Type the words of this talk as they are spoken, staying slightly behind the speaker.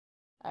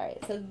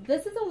Alright, so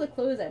this is all the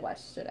clothes I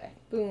watched today.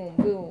 Boom,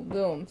 boom,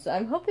 boom. So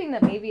I'm hoping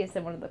that maybe it's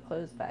in one of the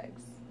clothes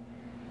bags.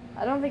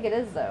 I don't think it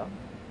is, though.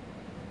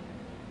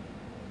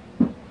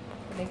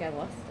 I think I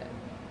lost it.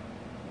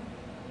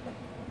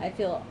 I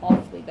feel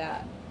awfully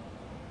bad.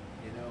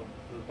 You know,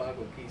 those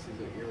boggle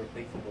pieces are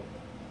irreplaceable.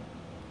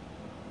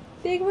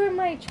 They were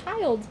my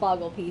child's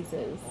boggle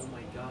pieces. Oh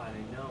my god,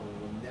 I know.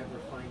 We'll never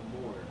find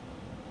more.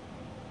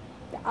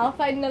 I'll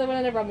find another one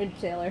at a rummage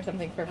sale or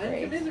something for I'm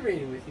free.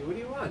 commiserating with you. What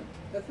do you want?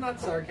 That's not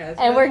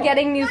sarcasm. And at we're all.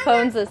 getting new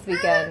phones this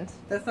weekend.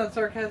 That's not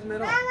sarcasm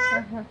at all.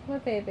 Uh-huh.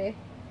 What, baby?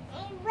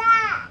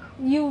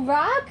 You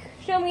rock?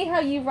 Show me how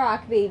you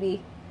rock,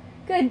 baby.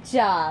 Good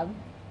job.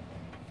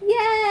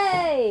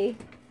 Yay!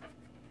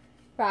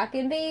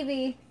 Rockin'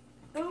 baby.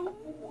 Oh,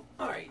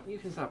 alright, you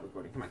can stop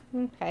recording. Come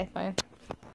on. Okay, fine.